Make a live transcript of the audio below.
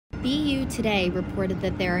BU Today reported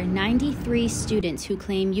that there are 93 students who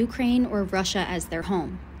claim Ukraine or Russia as their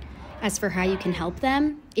home. As for how you can help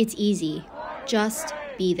them, it's easy. Just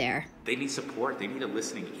be there. They need support. They need a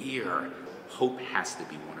listening ear. Hope has to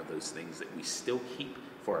be one of those things that we still keep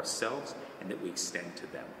for ourselves and that we extend to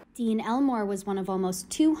them. Dean Elmore was one of almost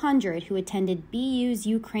 200 who attended BU's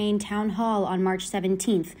Ukraine Town Hall on March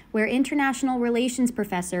 17th, where international relations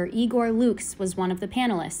professor Igor Lukes was one of the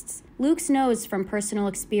panelists. Lukes knows from personal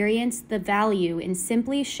experience the value in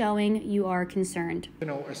simply showing you are concerned.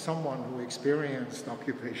 As someone who experienced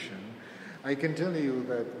occupation, I can tell you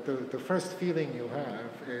that the first feeling you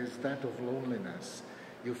have is that of loneliness.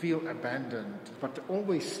 You feel abandoned, but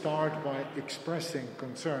always start by expressing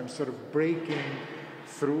concern, sort of breaking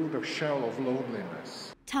through the shell of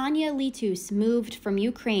loneliness. Tanya Litus moved from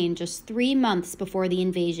Ukraine just 3 months before the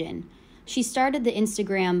invasion. She started the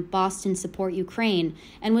Instagram Boston Support Ukraine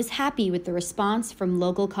and was happy with the response from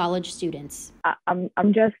local college students.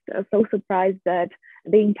 I'm just so surprised that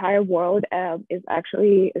the entire world is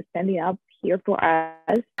actually standing up here for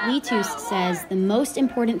us. Litus says the most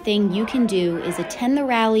important thing you can do is attend the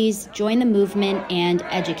rallies, join the movement, and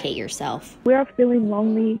educate yourself. We are feeling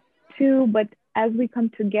lonely too, but as we come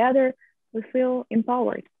together, we feel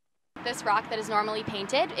empowered. This rock that is normally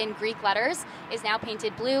painted in Greek letters is now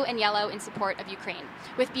painted blue and yellow in support of Ukraine.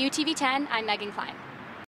 With BU TV 10, I'm Megan Klein.